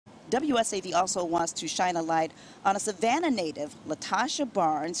WSAV also wants to shine a light on a Savannah native, Latasha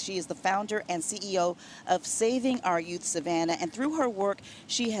Barnes. She is the founder and CEO of Saving Our Youth Savannah, and through her work,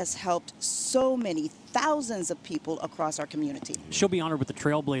 she has helped so many thousands of people across our community. She'll be honored with the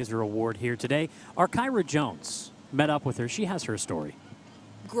Trailblazer Award here today. Our Kyra Jones met up with her. She has her story.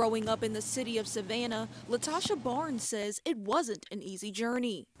 Growing up in the city of Savannah, Latasha Barnes says it wasn't an easy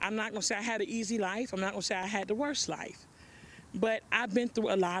journey. I'm not going to say I had an easy life. I'm not going to say I had the worst life. But I've been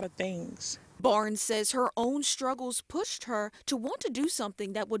through a lot of things. Barnes says her own struggles pushed her to want to do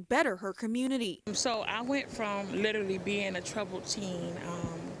something that would better her community. So I went from literally being a troubled teen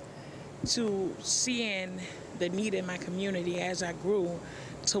to seeing the need in my community as I grew,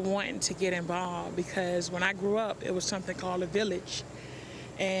 to wanting to get involved, because when I grew up, it was something called a village.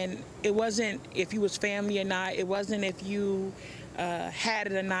 And it wasn't if you was family or not, it wasn't if you had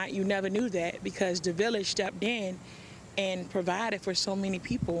it or not, you never knew that, because the village stepped in and provided for so many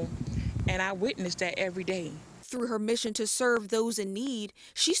people, and I witnessed that every day. Through her mission to serve those in need,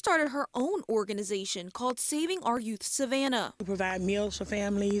 she started her own organization called Saving Our Youth Savannah. We provide meals for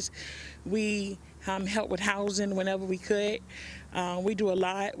families. We help with housing whenever we could. We do a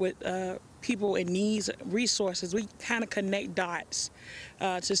lot with people in needs, resources. We kind of connect dots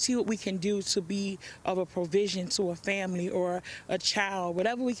to see what we can do to be of a provision to a family or a child,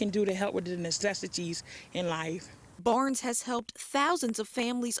 whatever we can do to help with the necessities in life. Barnes has helped thousands of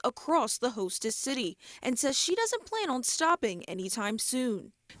families across the hostess city and says she doesn't plan on stopping anytime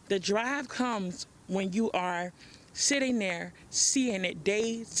soon. The drive comes when you are sitting there seeing it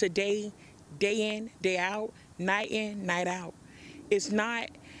day to day, day in, day out, night in, night out. It's not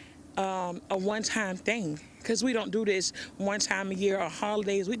a one-time thing, because we don't do this one time a year or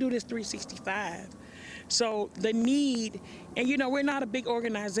holidays. We do this 365. So the need, and you know, we're not a big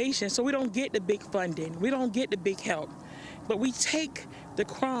organization, so we don't get the big funding. We don't get the big help. But we take the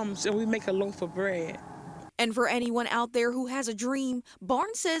crumbs and we make a loaf of bread. And for anyone out there who has a dream,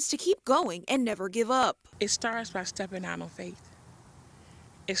 Barnes says to keep going and never give up. It starts by stepping out on faith.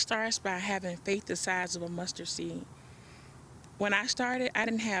 It starts by having faith the size of a mustard seed. When I started, I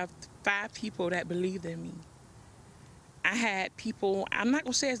didn't have 5 people that believed in me. I had people, I'm not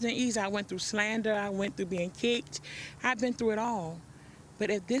going to say it's been easy. I went through slander. I went through being kicked. I've been through it all. But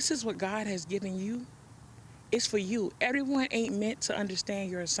if this is what God has given you, it's for you. Everyone ain't meant to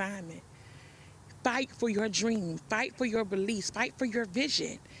understand your assignment. Fight for your dream. Fight for your beliefs. Fight for your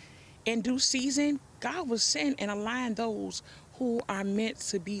vision. In due season, God will send and align those who are meant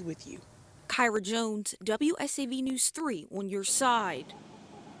to be with you. Kyra Jones, WSAV News 3, on your side.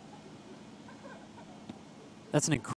 That's an incredible